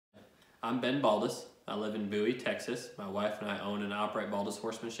I'm Ben Baldus. I live in Bowie, Texas. My wife and I own and operate Baldus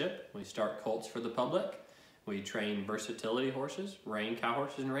Horsemanship. We start colts for the public. We train versatility horses, rein cow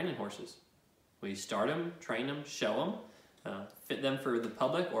horses, and reining horses. We start them, train them, show them, fit them for the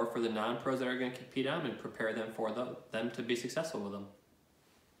public or for the non-pros that are going to compete on them, and prepare them for them to be successful with them.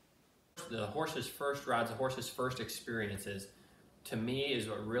 The horse's first rides, the horse's first experiences, to me, is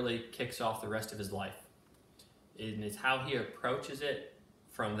what really kicks off the rest of his life. And it's how he approaches it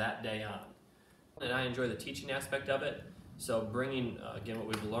from that day on. And I enjoy the teaching aspect of it. So bringing, again, what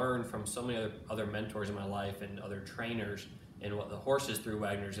we've learned from so many other mentors in my life and other trainers, and what the horses through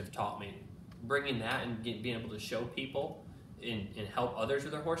Wagner's have taught me, bringing that and being able to show people and help others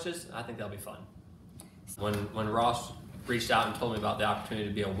with their horses, I think that'll be fun. When Ross reached out and told me about the opportunity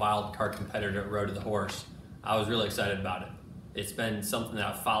to be a wild card competitor at Road to the Horse, I was really excited about it. It's been something that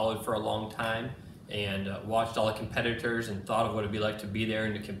I've followed for a long time, and watched all the competitors and thought of what it'd be like to be there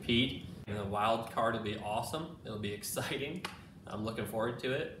and to compete. And the wild card will be awesome. It'll be exciting. I'm looking forward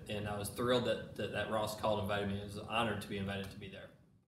to it, and I was thrilled that Ross called and invited me. I was honored to be invited to be there.